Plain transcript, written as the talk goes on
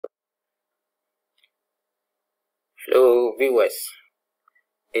Hello viewers,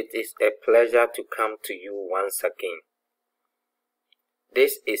 it is a pleasure to come to you once again.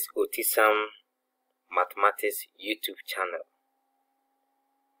 This is Autism Mathematics YouTube channel.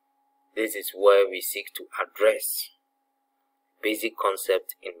 This is where we seek to address basic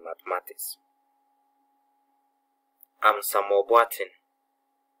concepts in mathematics. I'm Samuel Boatin,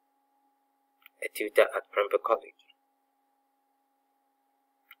 a tutor at Prempeh College.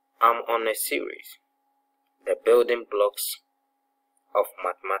 I'm on a series, The Building Blocks of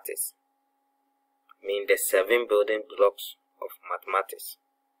Mathematics. I mean the 7 building blocks of mathematics.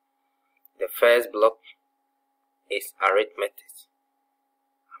 The first block is arithmetic.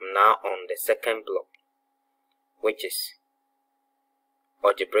 I'm now on the second block, which is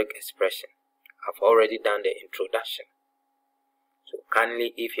algebraic expression. I've already done the introduction. So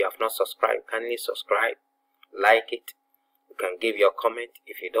kindly, if you have not subscribed, kindly subscribe, like it. You can give your comment.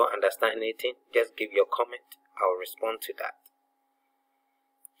 If you don't understand anything, just give your comment. I'll respond to that.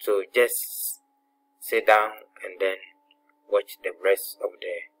 So just sit down and then watch the rest of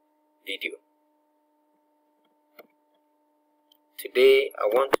the video. Today I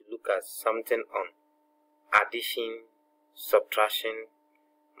want to look at something on addition, subtraction,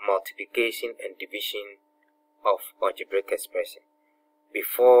 multiplication and division of algebraic expression.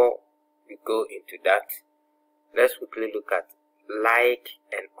 Before we go into that, let's quickly look at like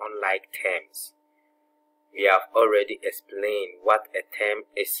and unlike terms. We have already explained what a term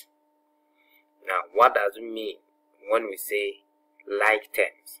is. Now, what does it mean when we say like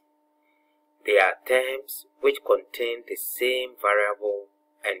terms? They are terms which contain the same variable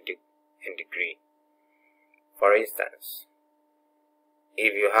and degree. For instance,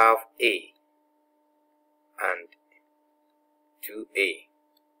 if you have a and 2a,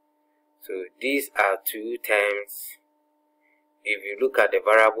 so these are two terms. If you look at the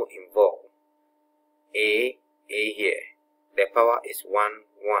variable involved, a here, the power is 1,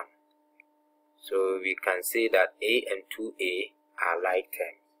 1. So we can say that a and 2a are like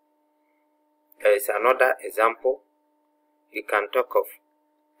terms. There is another example. You can talk of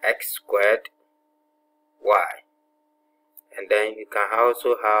x squared y, and then you can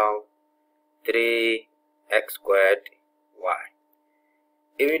also have 3x squared y.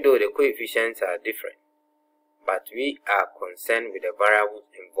 Even though the coefficients are different, but we are concerned with the variables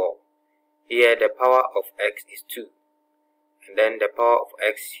involved. Here the power of x is 2, and then the power of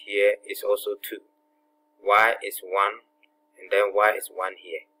x here is also 2. Y is 1, and then y is 1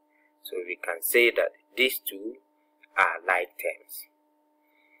 here. So we can say that these two are like terms.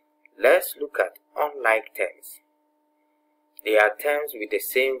 Let's look at unlike terms. They are terms with the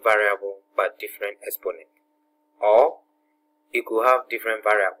same variable but different exponent, or it could have different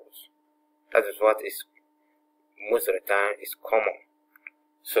variables. That is what is most of the time is common.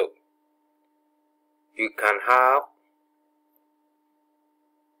 So you can have,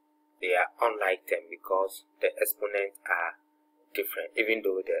 they are unlike terms because the exponents are different, even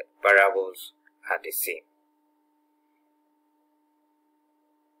though the variables are the same.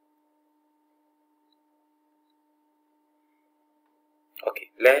 Okay,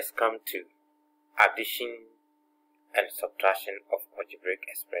 let's come to addition and subtraction of algebraic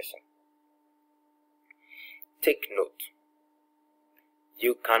expression. Take note,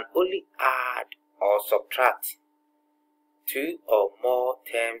 you can only add or subtract 2 or more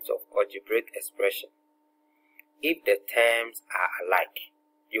terms of algebraic expression if the terms are alike.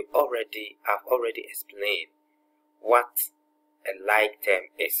 I've already explained what a like term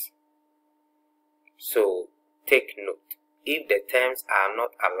is. So take note, if the terms are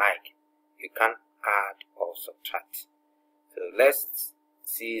not alike, you can't add or subtract. So let's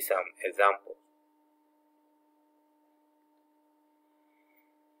see some examples.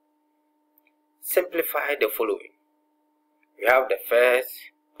 Simplify the following. We have the first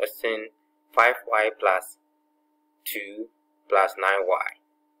question, 5y plus 2 plus 9y.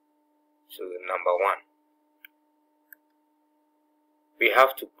 So number 1. We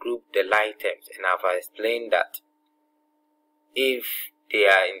have to group the like terms, and I've explained that if they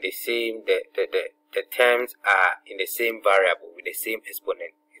are in the same, the terms are in the same variable with the same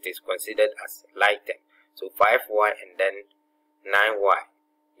exponent, it is considered as like term. So 5y and then 9y,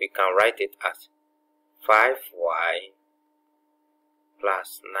 we can write it as 5y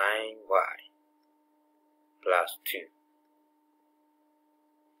plus 9y plus 2.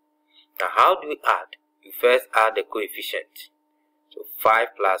 Now how do we add? You first add the coefficient. So 5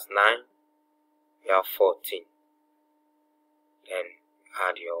 plus 9, you have 14. Then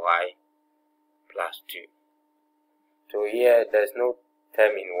add your y plus 2. So here there's no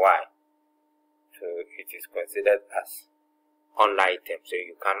term in y. So it is considered as unlike term. So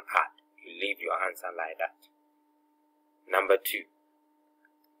you can't add. You leave your answer like that. Number 2.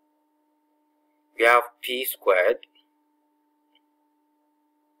 We have p squared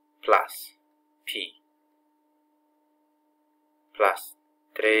plus p plus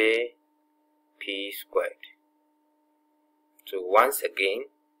 3p squared. So once again,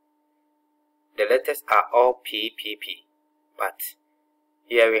 the letters are all p, but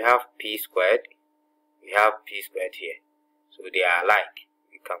here we have p squared, we have p squared here. So they are alike.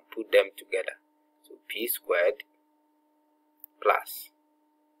 We can put them together. So p squared plus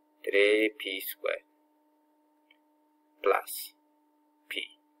 3p squared plus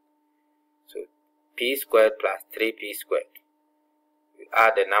p. So p squared plus 3p squared. You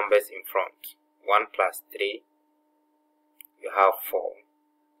add the numbers in front. 1 plus 3, you have 4.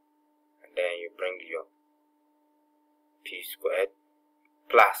 And then you bring your p squared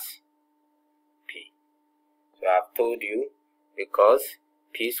plus p. So I have told you, because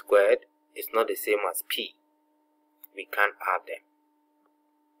p squared is not the same as p, we can't add them.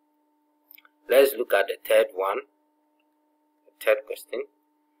 Let's look at the third one, the third question.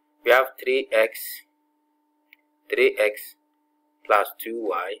 We have 3x plus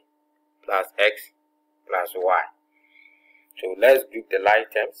 2y plus x plus y. So let's group the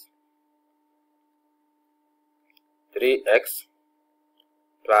like terms. 3x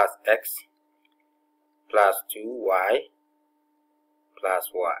plus x plus 2y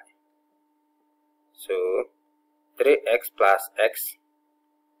plus y. So 3x plus x,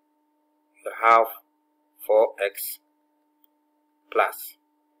 you have 4x plus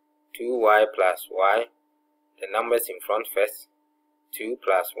 2y plus y. The numbers in front first. 2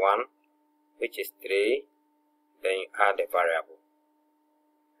 plus 1, which is 3. Then you add the variable.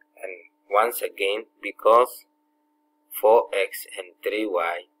 And once again, because 4x and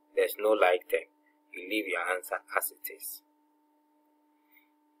 3y, there's no like term, you leave your answer as it is.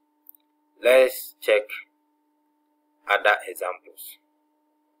 Let's check other examples.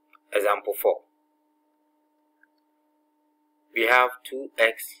 Example 4. We have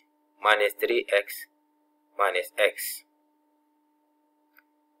 2x minus 3x minus x.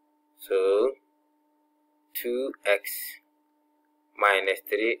 So 2x minus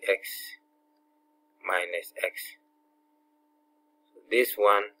 3x minus x. So this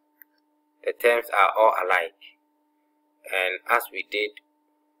one, the terms are all alike. And as we did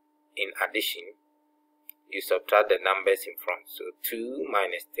in addition, you subtract the numbers in front. So 2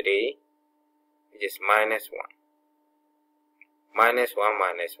 minus 3, which is minus 1. Minus 1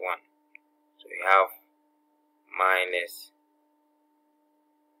 minus 1. So we have minus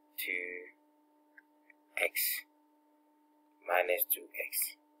 2x minus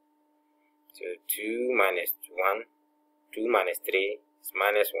 2x. So 2 minus 1, 2 minus 3 is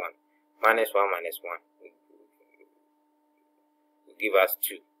minus 1. Minus 1 minus 1 will give us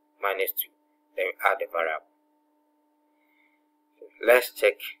 2. Minus 2. Then we add the variable. So let's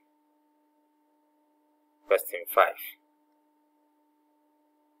check question 5.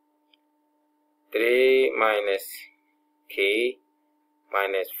 3 minus k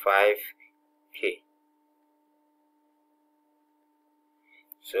minus 5k.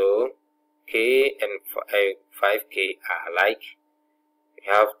 So k and 5k are alike. We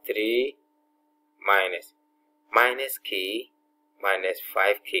have 3 minus k minus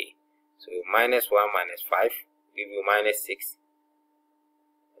 5k. So minus 1 minus 5 give you minus 6.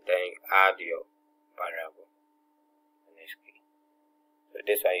 Then you add your variable minus k. So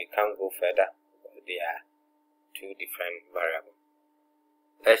this one you can't go further. They are two different variables.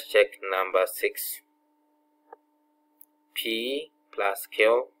 Let's check number 6. P plus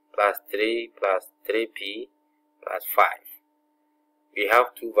Q plus 3 plus 3P plus 5. We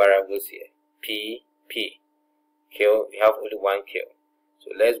have two variables here. P, Q, we have only one Q.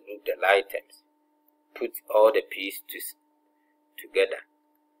 So let's group the like terms. Put all the P's together.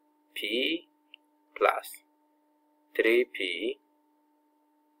 P plus 3P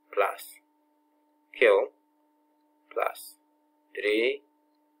plus Q plus 3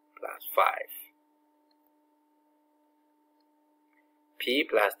 plus 5. P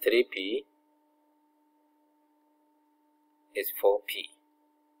plus 3P is 4P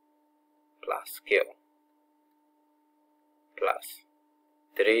plus Q plus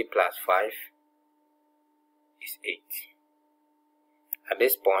 3 plus 5 is 8. At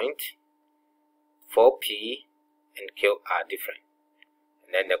this point, 4P and Q are different.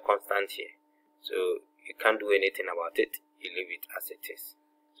 And then the constant here. So you can't do anything about it. You leave it as it is.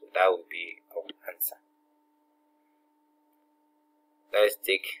 So that will be our answer. Let's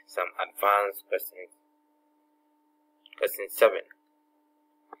take some advanced questions. Question 7.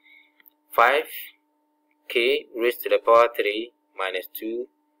 5k raised to the power 3 minus 2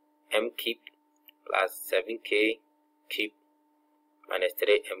 m cubed plus 7k cube minus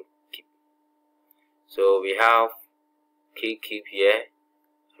 3m cube. So we have k cube here,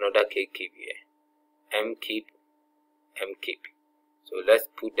 another k cube here, m cube, m cube. So let's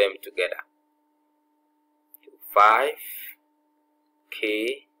put them together. 5k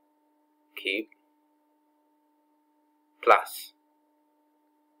cube plus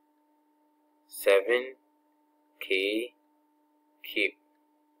 7k cube,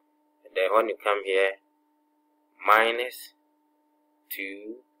 and then when you come here, minus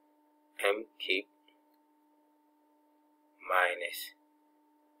 2m cube minus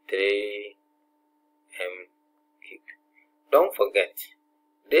 3m cube. Don't forget,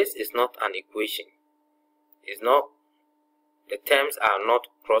 this is not an equation. It's not, the terms are not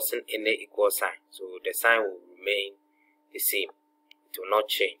crossing any equal sign, so the sign will remain the same. It will not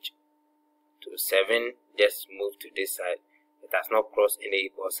change. So 7 just move to this side. It has not crossed any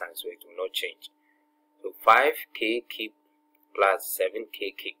equal sign, so it will not change. So 5k cube plus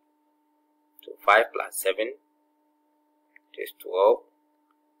 7k cube. So 5 plus 7 is 12.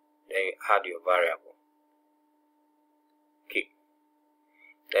 Then you add your variable cube.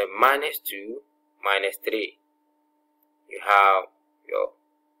 Then minus 2 minus 3. You have your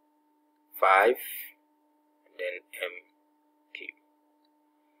 5 and then m cube.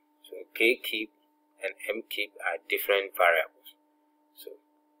 So k cube and m cube are different variables, so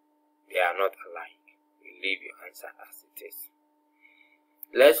they are not alike. You leave your answer as it is.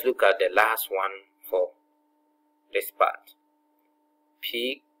 Let's look at the last one for this part.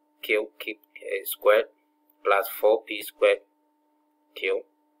 P q cube squared plus 4p squared q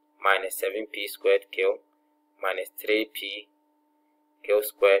minus 7p squared q minus 3p q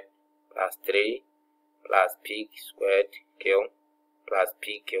squared plus 3 plus p squared q plus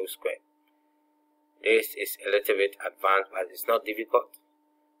pq squared. This is a little bit advanced, but it's not difficult.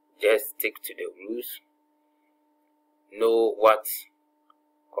 Just stick to the rules. Know what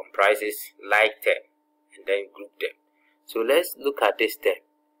comprises like term and then group them. So let's look at this term.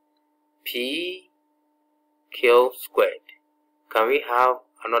 P q squared. Can we have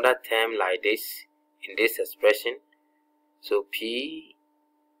another term like this in this expression? So p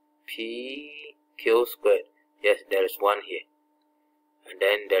q squared. Yes, there is one here, and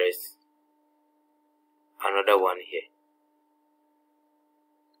then there is another one here.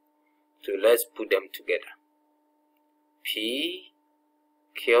 So let's put them together. P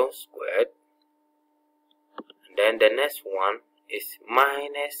q squared, and then the next one is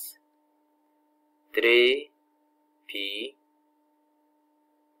minus 3p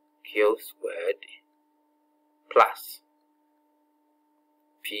q squared plus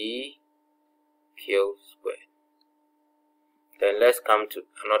p q squared. Then let's come to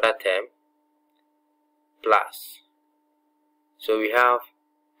another term, plus. So we have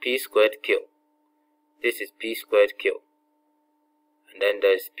p squared q. This is p squared q, and then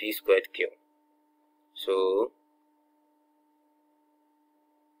there's p squared q. So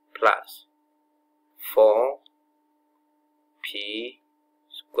plus 4p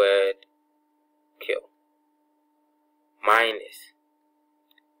squared q minus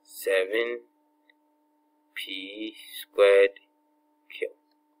 7p squared q.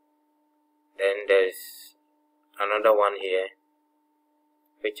 Then there's another one here,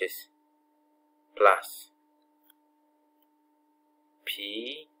 which is plus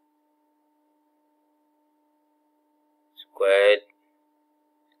p squared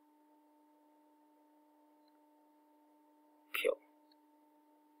q.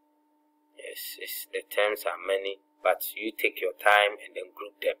 Yes, the terms are many, but you take your time and then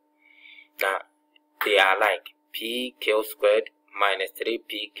group them. Now they are like p q squared minus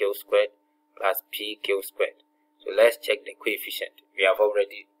 3p q squared plus p q squared. So let's check the coefficient. We have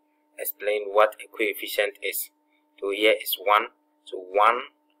already explained what a coefficient is. So here is 1. So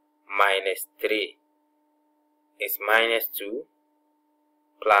 1 minus 3 is minus 2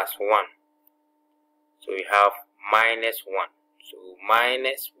 plus 1. So we have minus 1. So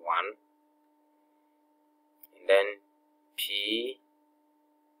minus 1, and then p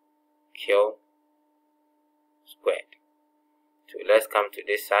q squared. So let's come to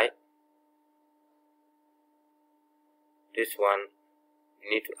this side. This one, you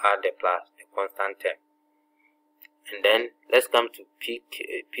need to add the plus, the constant term. And then let's come to p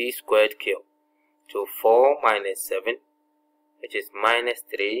squared q. So 4 minus 7, which is minus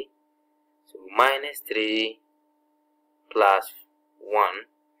 3. So minus 3 plus 1,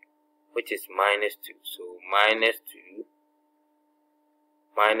 which is minus 2. So minus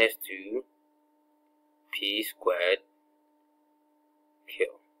 2 p squared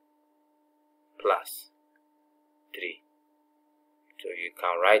q plus 3. So you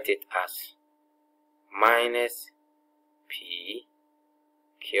can write it as minus p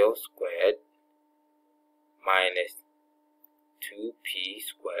q squared minus 2p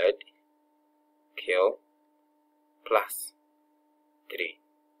squared q plus 3.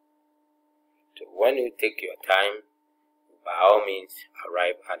 So when you take your time, by all means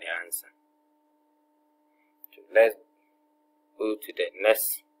arrive at the answer. So let's go to the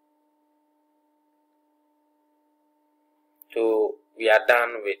next. So we are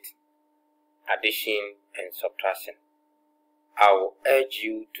done with addition and subtraction. I will urge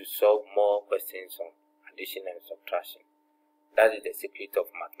you to solve more questions on addition and subtraction. That is the secret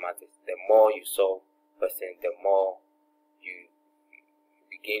of mathematics. The more you solve questions, the more you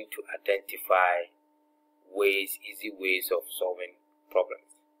begin to identify easy ways of solving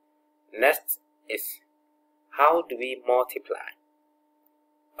problems. Next is, how do we multiply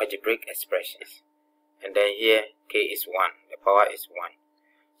algebraic expressions? And then here k is 1, the power is 1.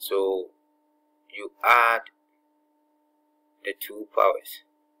 So you add the two powers,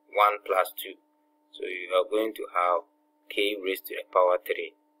 1 plus 2. So you are going to have k raised to the power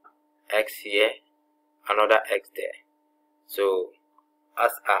 3. X here, another x there. So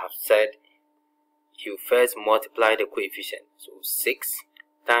as I have said, you first multiply the coefficient. So 6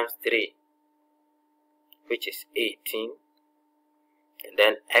 times 3, which is 18. And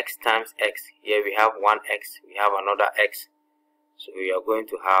then x times x. Here we have 1x, we have another x. So we are going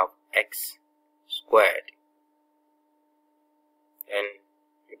to have x squared. Then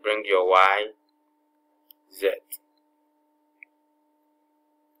you bring your y, z.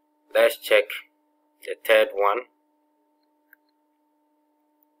 Let's check the third one.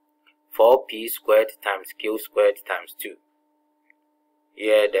 4p squared times q squared times 2.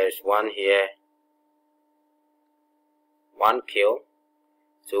 Here there's 1 here, 1 q.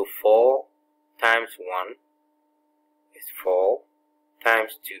 So 4 times 1 is 4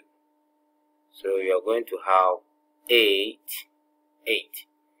 times 2. So you are going to have 8.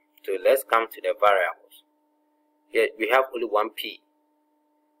 So let's come to the variables. Here we have only 1p.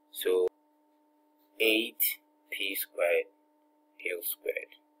 So 8p squared q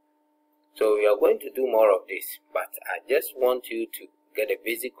squared. So we are going to do more of this, but I just want you to get a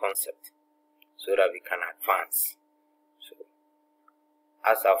basic concept so that we can advance. So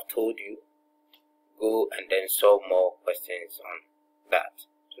as I've told you, go and then solve more questions on that.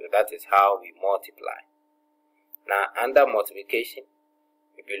 So that is how we multiply. Now under multiplication,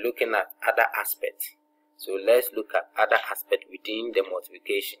 we'll be looking at other aspects. So let's look at other aspects within the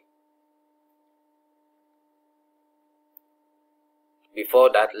multiplication. Before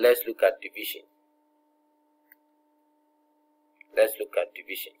that, let's look at division. Let's look at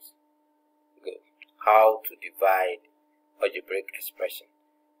divisions. Good. How to divide algebraic expression.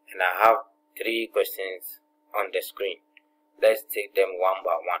 And I have 3 questions on the screen. Let's take them one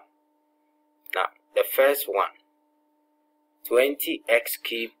by one. Now, the first one, 20x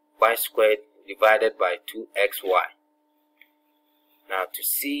cubed y squared divided by 2xy. Now, to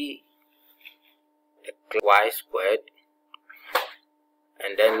see the y squared,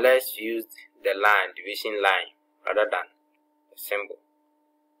 and then let's use the line, division line, rather than the symbol.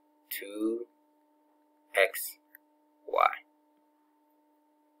 2xy.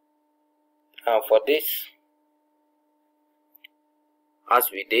 Now for this,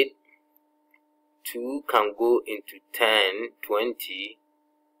 as we did, 2 can go into 10, 20,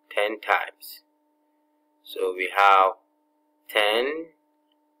 10 times. So we have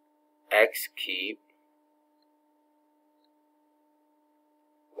 10x cubed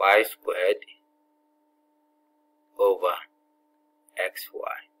y squared over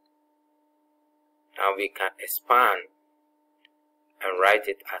xy. Now we can expand and write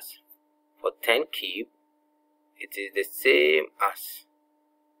it as, for 10 cubed, it is the same as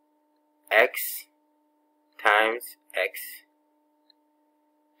x times x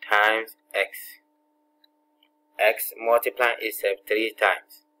times x. X multiplying itself 3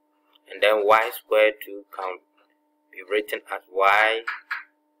 times, and then y squared too can be written as y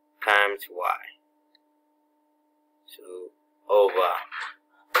times y. So over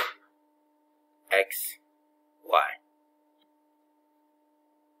x y.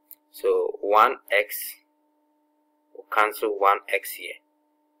 So 1x will cancel 1x here.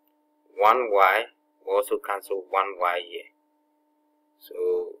 1y will also cancel 1y here. So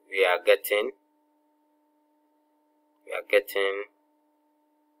we are getting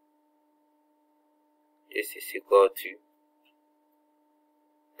this is equal to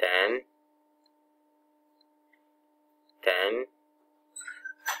 10,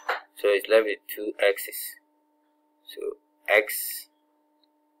 so it's left with 2 x's. So x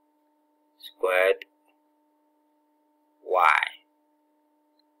squared y.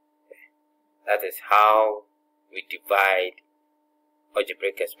 That is how we divide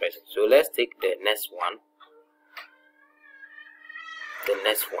algebraic expression. So let's take the next one.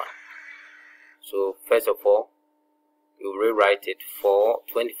 So first of all, you rewrite it for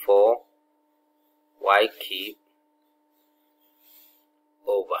 24 y cubed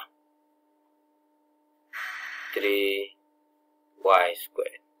over 3y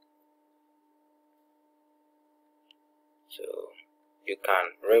squared. So you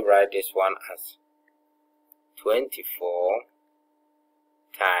can rewrite this one as 24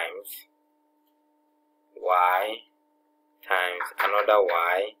 times y times another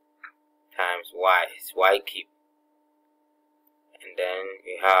y times y is y cubed, and then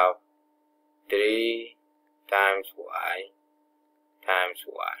we have 3 times y times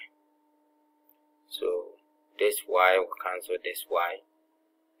y. So this y will cancel this y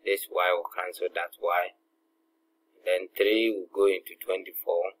will cancel that y, then 3 will go into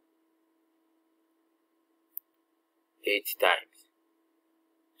 24 8 times.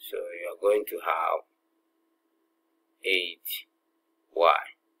 So you are going to have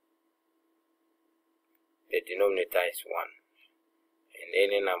 8y. The denominator is 1, and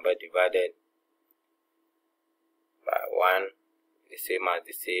any number divided by 1 the same as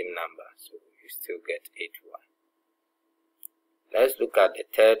the same number, so you still get 8y. Let's look at the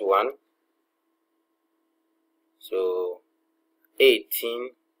third one. So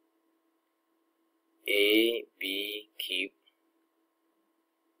 18ab cubed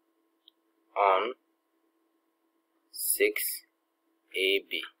on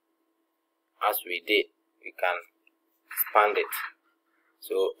 6ab. As we did, we can expand it.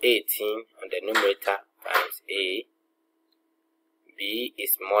 So 18 on the numerator times a, b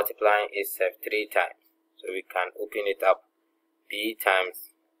is multiplying itself 3 times, so we can open it up. B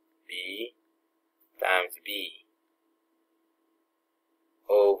times b times b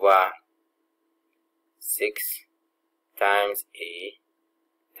over 6 times a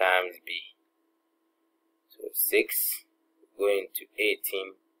times b. So 6 going to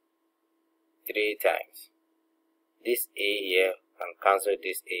 18 3 times. This a here can cancel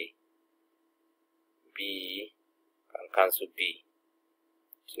this a, b can cancel b.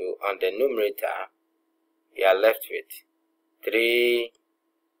 So on the numerator we are left with 3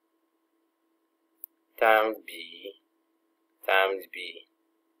 times b times b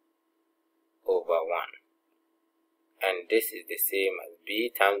over 1, and this is the same as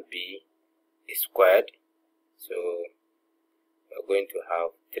b times b is squared, so we are going to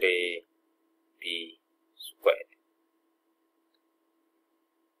have 3b squared.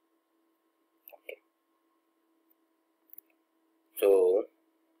 Okay. So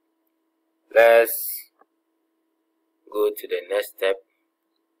let's go to the next step,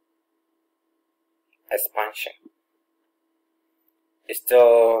 expansion. It's still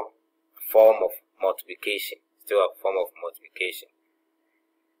a form of multiplication.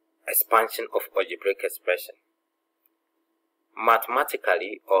 Expansion of algebraic expression.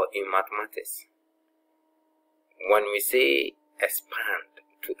 Mathematically, or in mathematics, when we say expand,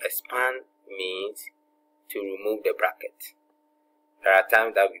 to expand means to remove the bracket. There are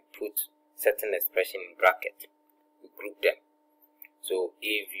times that we put certain expression in bracket, we group them. So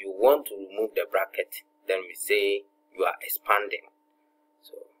if you want to remove the bracket, then we say you are expanding.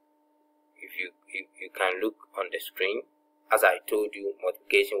 So if you can look on the screen, as I told you,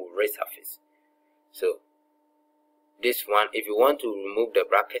 multiplication will resurface. So this one, if you want to remove the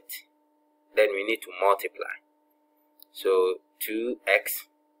bracket, then we need to multiply. So 2x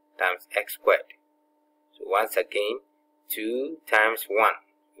times x squared. So once again, 2 times 1,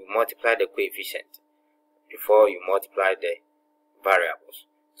 you multiply the coefficient before you multiply the variables.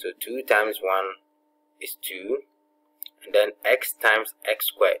 So 2 times 1 is 2, and then x times x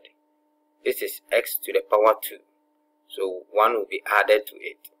squared. This is x to the power 2, so 1 will be added to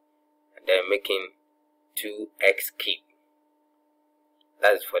it, and then making 2x cubed.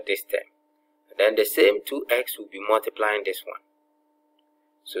 That is for this term. And then the same 2x will be multiplying this one.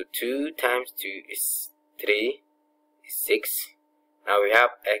 So 2 times 2 is 3, is 6. Now we have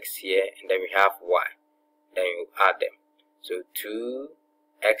x here, and then we have y. Then you add them. So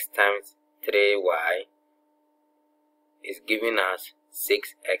 2x times 3y is giving us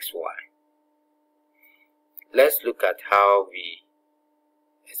 6xy. Let's look at how we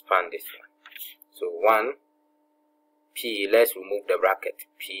expand this one. So 1 p, let's remove the bracket,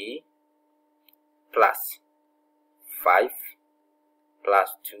 p plus 5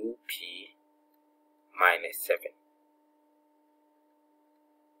 plus 2p minus 7.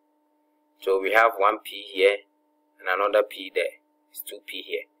 So we have 1p here and another p there. It's 2p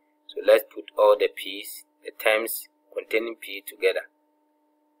here. So let's put all the p's, the terms containing p together,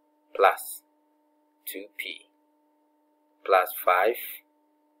 plus 2p plus 5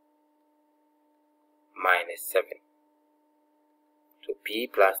 minus 7. So p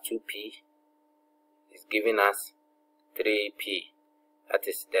plus 2p is giving us 3p. That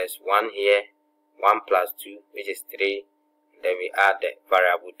is, there's 1 here, 1 plus 2, which is 3, and then we add the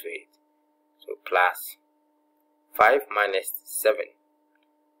variable to it. So plus 5 minus 7.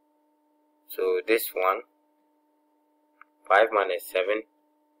 So this one, 5 minus 7,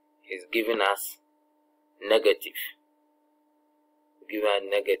 is giving us negative. Give us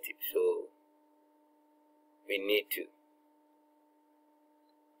negative, so we need to.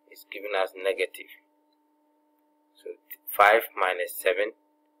 It's giving us negative. So 5 minus 7,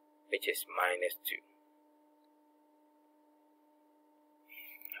 which is minus 2.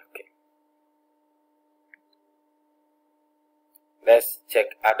 Okay. Let's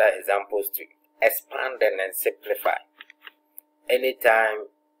check other examples to expand and then simplify. Anytime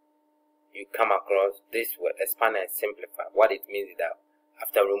you come across this word, expand and simplify, what it means is that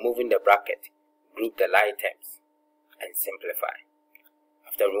after removing the bracket, group the like terms and simplify.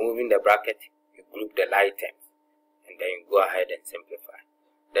 After removing the bracket, you group the like terms and then you go ahead and simplify.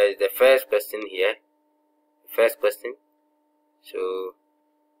 There is the first question here. First question. So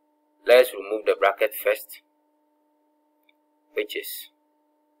let's remove the bracket first, which is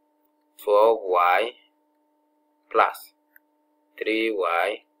 12y plus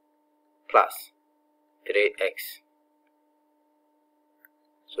 3y plus 3x.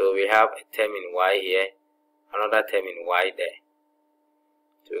 So we have a term in y here, another term in y there.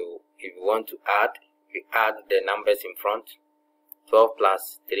 So if you want to add, we add the numbers in front. 12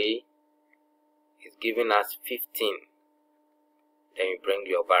 plus 3 is giving us 15. Then you bring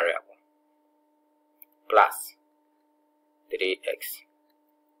your variable plus 3x.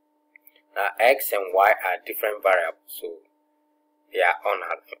 Now x and y are different variables, so they are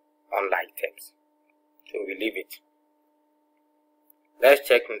unlike terms. So we leave it. Let's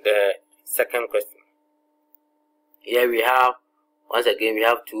check the second question. Here we have, once again, we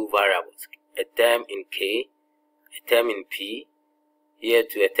have two variables, a term in k, a term in p, here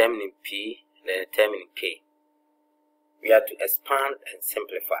to a term in p, and then a term in k. We have to expand and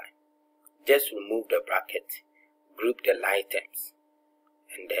simplify. Just remove the bracket, group the like terms,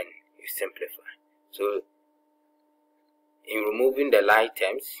 and then you simplify. So in removing the like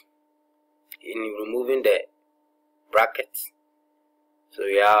terms, in removing the brackets, so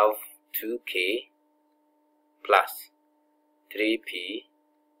we have 2k plus 3p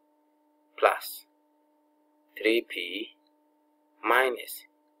plus 3p minus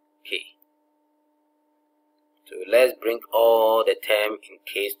k. So let's bring all the term in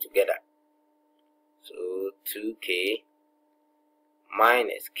k's together. So 2k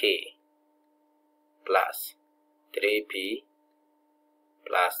minus k plus 3p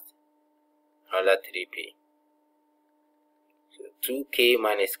plus another 3p. So 2k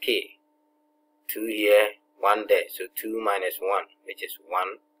minus k, 2 here, 1 there, so 2 minus 1, which is 1,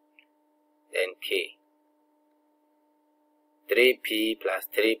 then k. 3p plus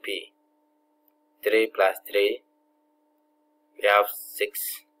 3p, 3 plus 3, we have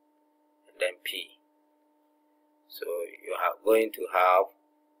 6, and then p. So you are going to have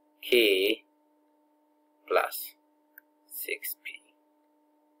k plus 6p.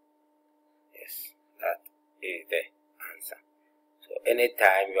 Yes, that is the answer. So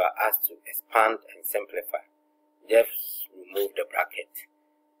anytime you are asked to expand and simplify, just remove the bracket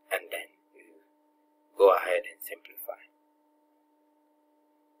and then you go ahead and simplify.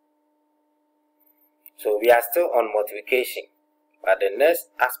 So we are still on multiplication, but the next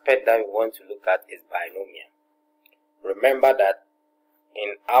aspect that we want to look at is binomial. Remember that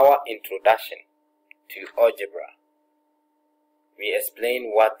in our introduction to algebra, we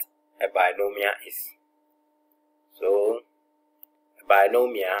explained what a binomial is. So a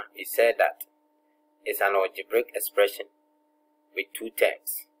binomial, we said that it's an algebraic expression with two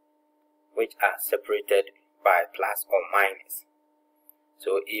terms which are separated by plus or minus.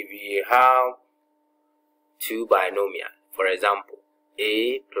 So if we have two binomials, for example,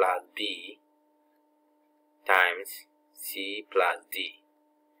 a plus b times c plus d.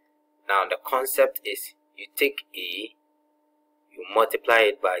 Now the concept is you take a, you multiply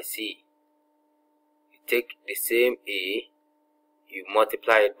it by c. You take the same a, you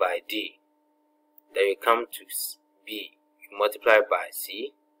multiply it by d. Then you come to b, you multiply it by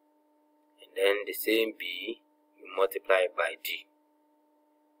c, and then the same b, you multiply it by d.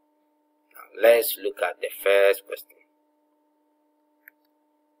 Now let's look at the first question.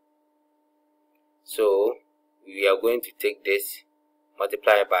 So we are going to take this,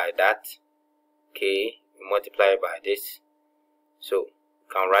 multiply by that, k, multiply by this. So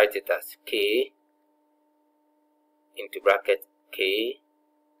you can write it as k into bracket k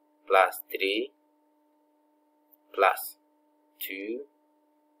plus 3 plus 2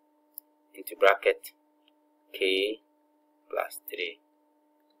 into bracket k plus 3.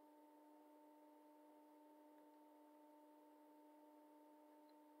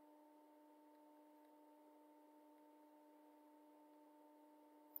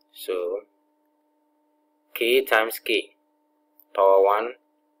 So k times k, power 1,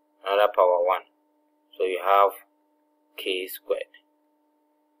 another power 1. So you have k squared.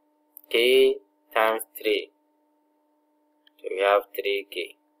 K times 3, so we have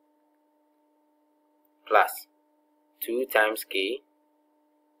 3k plus 2 times k,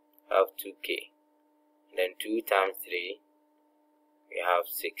 have 2k. Then 2 times 3, we have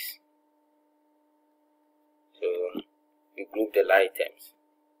 6. So we group the like terms.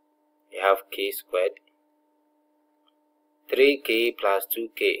 We have k squared. 3k plus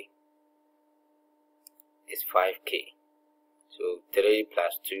 2k is 5k. So 3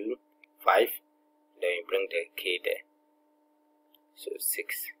 plus 2, 5. Then we bring the k there. So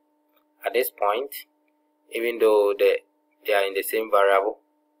 6. At this point, even though they are in the same variable,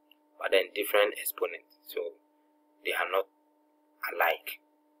 but then different exponents, so they are not alike.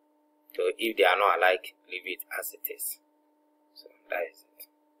 So if they are not alike, leave it as it is. So that is it.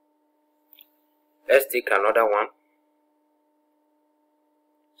 Let's take another one.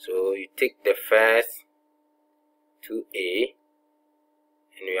 So you take the first 2a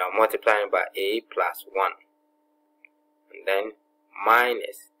and we are multiplying by a plus 1, and then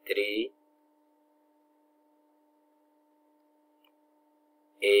minus 3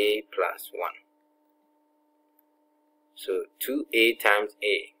 a plus 1. So 2a times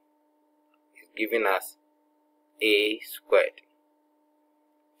a is giving us a squared.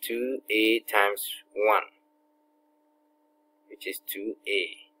 2a times 1, which is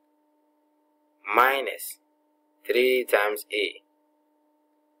 2a, minus 3 times a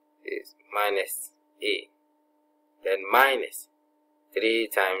is minus a, then minus 3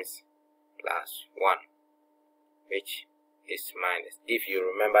 times plus 1, which is minus, if you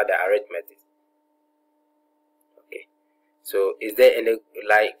remember the arithmetic. Okay, so is there any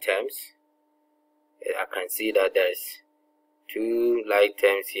like terms? I can see that there's 2 like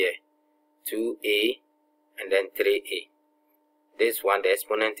terms here, 2a and then 3a. This one, the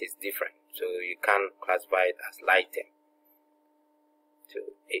exponent is different, so you can't classify it as like term. So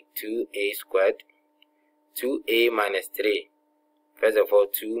 2a squared, 2a minus 3. First of all,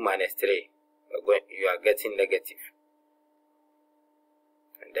 2 minus 3, you are getting negative.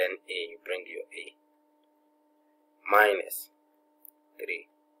 And then a, you bring your a, minus 3.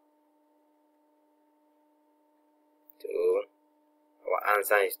 So our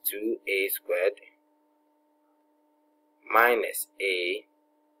answer is 2a squared minus a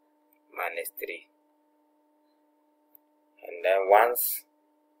minus 3. And then once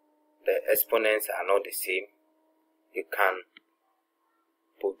the exponents are not the same, you can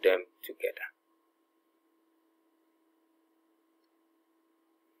put them together.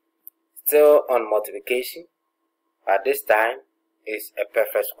 Still on multiplication, but this time is a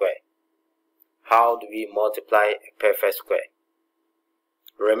perfect square. How do we multiply a perfect square?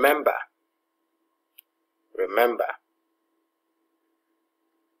 Remember,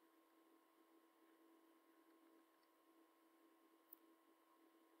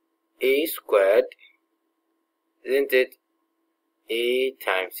 a squared, isn't it? A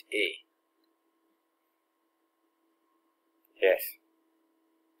times a. Yes,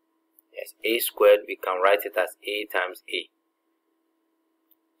 a squared, we can write it as a times a.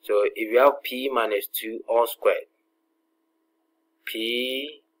 So if you have p minus 2 all squared,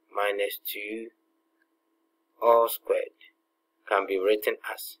 p minus 2 all squared can be written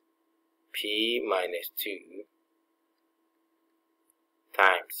as p minus 2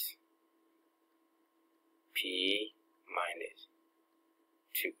 times p minus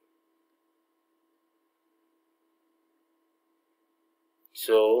 2.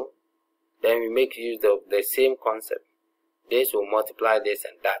 So then we make use of the same concept. This will multiply this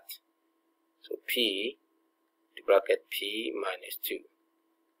and that. So p to bracket p minus 2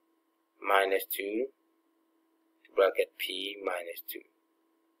 minus 2 to bracket p minus 2.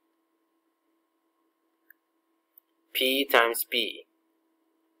 P times p,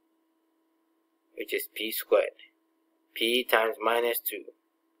 which is p squared. P times minus 2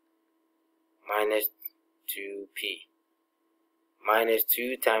 minus 2p minus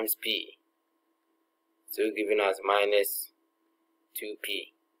 2 times p, so giving us minus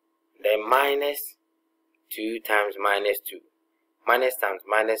 2p. Then minus 2 times minus 2. Minus times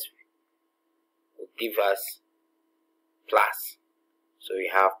minus will give us plus. So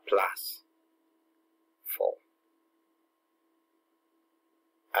we have plus 4.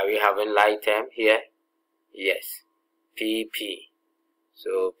 Are we having like term here? Yes. PP.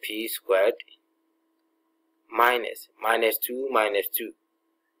 So P squared minus 2 minus 2,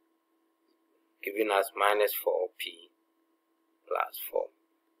 giving us minus 4P plus 4.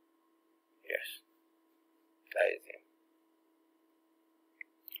 Yes. That is it.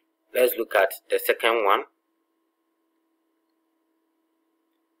 Let's look at the second one.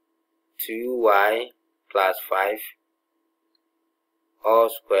 2y plus 5 all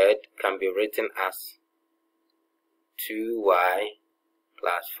squared can be written as 2y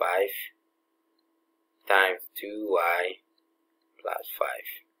plus 5 times 2y plus 5.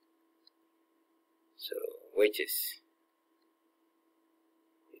 So, which is,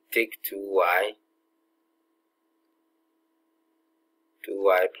 you take 2y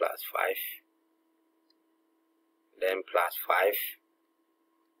plus 5, then plus 5,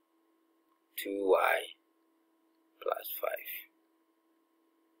 2y plus 5.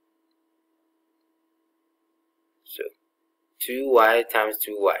 So 2y times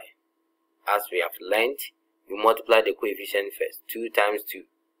 2y, as we have learned, you multiply the coefficient first. 2 times 2,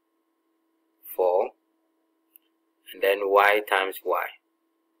 4, and then y times y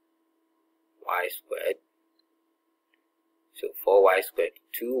squared. So 4y squared.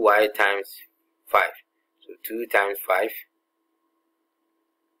 2y times 5, so 2 times 5,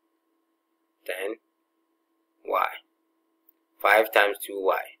 10 y. 5 times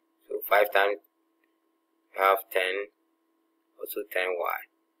 2y, so 5 times you have 10, also 10y.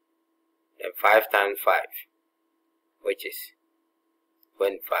 Then 5 times 5, which is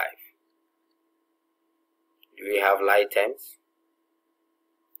 25. Do we have like terms?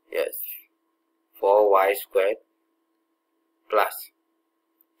 Yes. 4y squared plus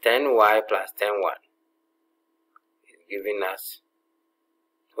 10y plus 10y is giving us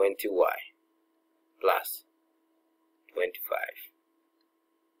 20y plus 25.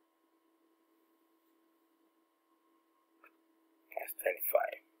 That's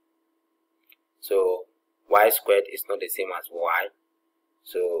 25. So y squared is not the same as y,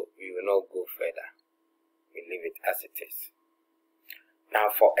 so we will not go further. We leave it as it is. Now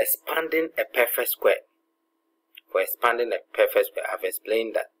for expanding a perfect square, I've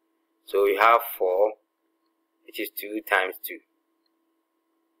explained that. So we have 4, which is 2 times 2,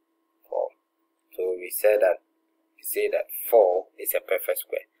 4. So we say that 4 is a perfect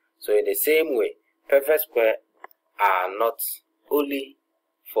square. So in the same way, perfect square are not only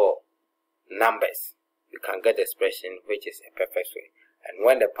for numbers. You can get the expression which is a perfect square. And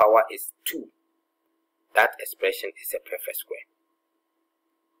when the power is 2, that expression is a perfect square.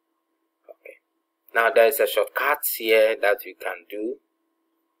 Okay. Now there is a shortcut here that we can do.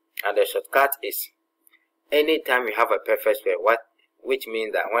 And the shortcut is, anytime you have a perfect square, which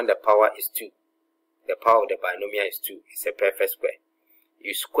means that when the power is 2, the power of the binomial is 2, it's a perfect square.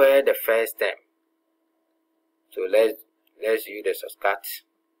 You square the first term. So let's use the shortcut.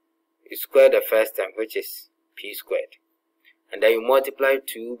 You square the first term, which is p squared, and then you multiply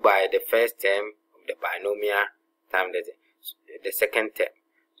 2 by the first term of the binomial times the second term.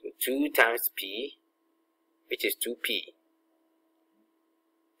 So 2 times p, which is 2p,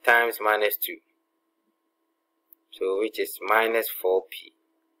 times minus 2, so which is minus 4p,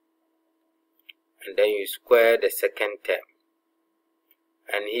 and then you square the second term.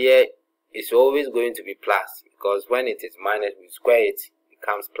 And here it's always going to be plus, because when it is minus, we square it, it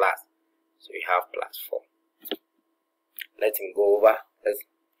becomes plus. So we have plus 4. Let him go over.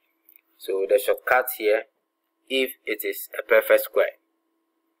 So the shortcut here, if it is a perfect square,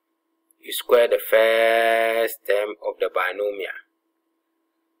 you square the first term of the binomial.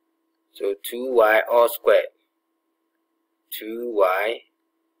 So 2y all squared, 2y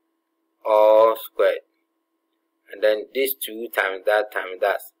all squared, and then this 2 times that times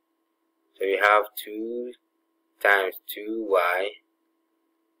that. So we have 2 times 2y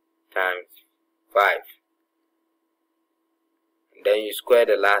times 5. And then you square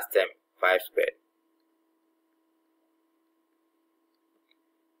the last term, 5 squared.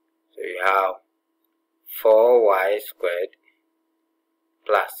 So you have 4y squared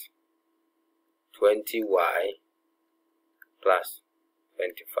plus 20y plus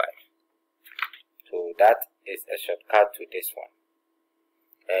 25. So that is a shortcut to this one.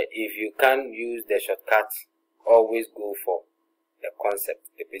 If you can't use the shortcut, always go for the concept,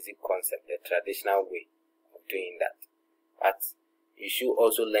 the basic concept, the traditional way of doing that. But you should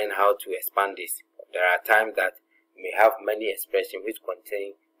also learn how to expand this. There are times that you may have many expressions which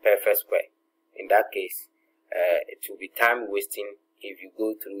contain perfect square. In that case, it will be time wasting if you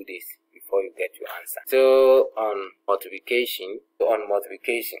go through this before you get your answer. So on multiplication,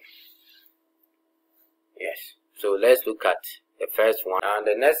 yes. So let's look at the first one. And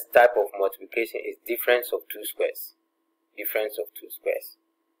the next type of multiplication is difference of two squares. Difference of two squares.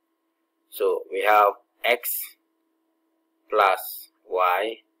 So we have x plus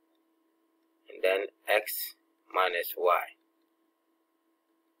y and then x minus y.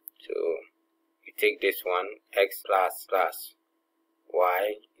 So we take this one, x plus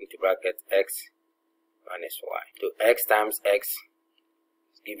y into bracket x minus y. So x times x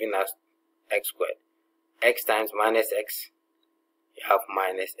is giving us x squared. X times minus x, you have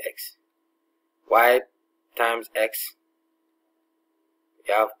minus x. Y times x,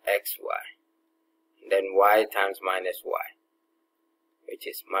 you have xy. And then y times minus y, which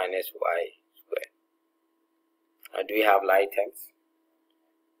is minus y squared. Now do we have like terms?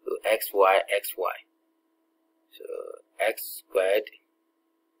 So xy, xy. So x squared.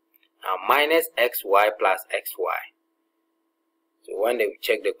 Now minus xy plus xy. So when we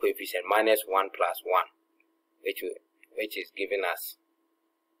check the coefficient, minus 1 plus 1, which is giving us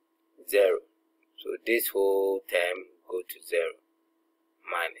 0. So this whole term go to 0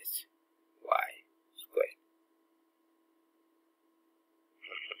 minus y squared.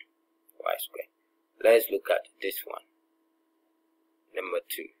 Y squared. Let's look at this one. Number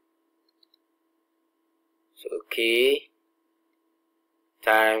 2. So k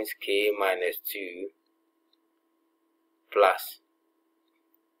times k minus 2 plus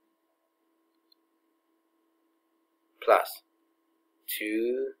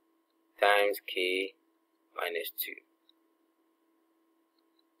 2 times k minus 2.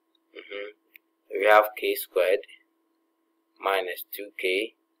 We have k squared minus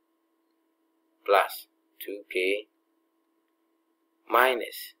 2k plus 2k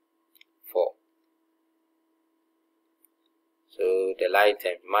minus 4. So the like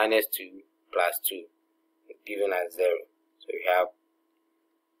term minus 2 plus 2 is giving us 0. So we have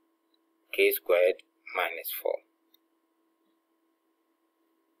k squared minus 4.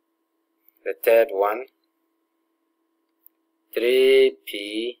 The third one,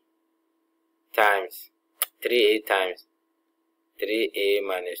 3a times 3a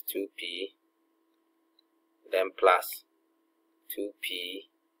minus 2p, then plus 2p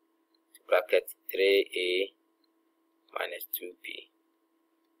bracket 3a minus 2p.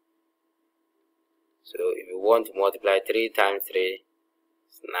 So if you want to multiply 3 times 3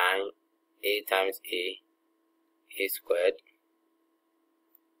 is 9, a times a squared,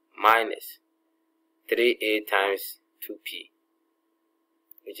 minus 3a times 2p,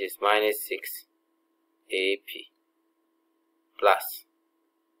 which is minus 6ap, plus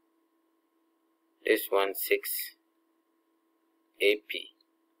this one 6ap,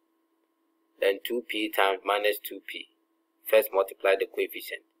 then 2p times minus 2p. First multiply the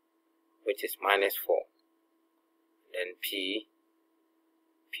coefficient, which is minus 4, then p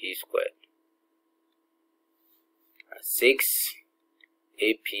squared,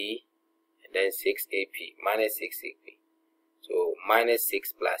 6ap, and then 6ap, minus 6ap. So minus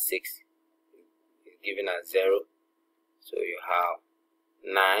 6 plus 6 is giving us 0. So you have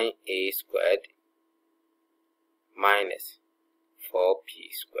 9a squared minus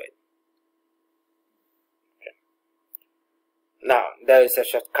 4p squared. Okay. Now there is a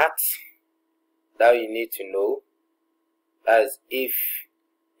shortcut that you need to know. That is if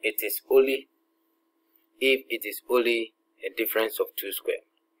it is only a difference of two squares.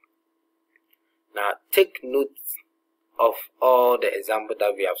 Now take note of all the examples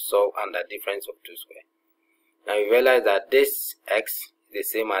that we have solved under difference of two squares. Now you realize that this x is the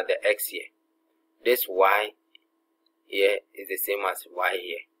same as the x here. This y here is the same as y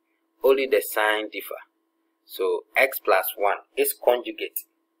here. Only the sign differ. So x plus 1, its conjugate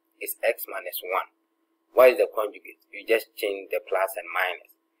is x minus 1. What is the conjugate? You just change the plus and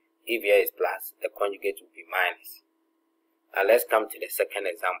minus. If here is plus, the conjugate will be minus. Now let's come to the second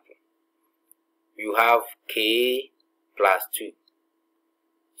example. You have k plus 2.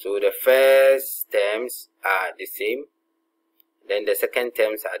 So the first terms are the same, then the second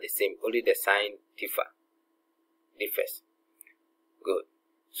terms are the same, only the sign differs. Good.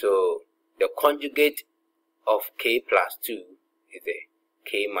 So the conjugate of k plus 2 is the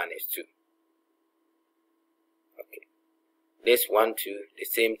k minus 2. Okay. This 1, 2, the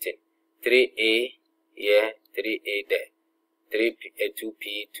same thing. 3a here, 3a there.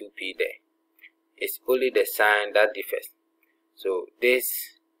 2p, 2p there. It's only the sign that differs. So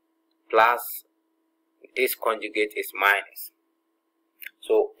this plus this conjugate is minus.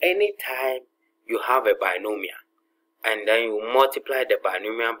 So anytime you have a binomial and then you multiply the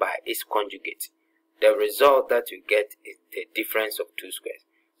binomial by its conjugate, the result that you get is the difference of two squares.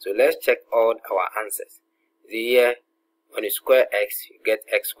 So let's check all our answers. Here, when you square x, you get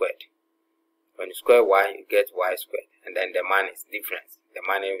x squared. When you square y, you get y squared, and then the minus difference, the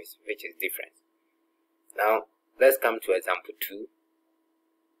minus which is difference. Now let's come to example 2.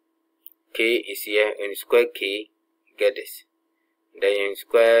 K is here. When you square k, you get this. Then you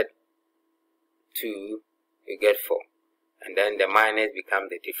square 2, you get 4, and then the minus becomes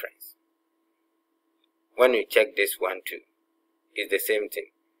the difference. When you check this one too, it's the same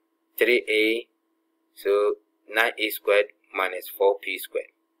thing. 3a, so 9a squared minus 4p squared.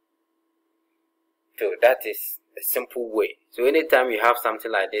 So that is a simple way. So anytime you have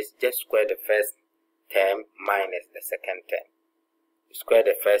something like this, just square the first term minus the second term. You square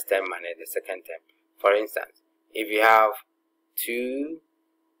the first term minus the second term. For instance, if you have 2x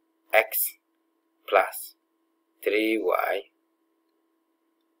plus 3y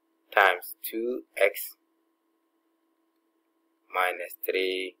times 2x minus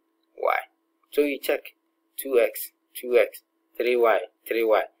 3y. So you check 2x, 3y,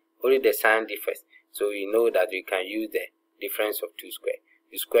 3y. Only the sign differs. So you know that we can use the difference of 2 square.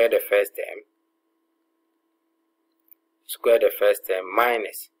 You square the first term. Square the first term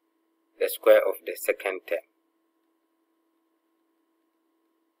minus the square of the second term.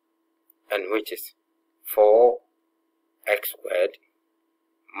 And which is 4x squared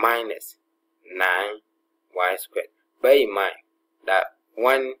minus 9y squared. Bear in mind that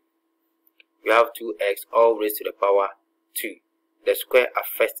when you have 2x all raised to the power 2, the square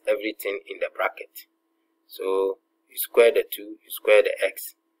affects everything in the bracket. So you square the 2, you square the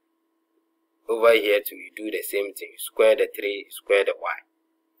x. Over here too, you do the same thing. You square the 3, you square the y.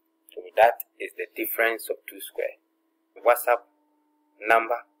 So that is the difference of 2 square. WhatsApp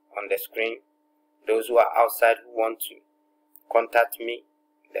number on the screen. Those who are outside who want to contact me,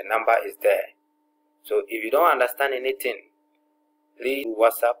 the number is there. So if you don't understand anything, please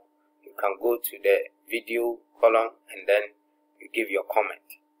WhatsApp. You can go to the video column and then you give your comment.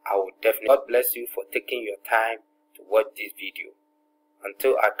 I will definitely. God bless you for taking your time to watch this video.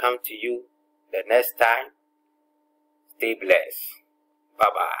 Until I come to you the next time, stay blessed. Bye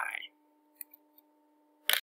bye.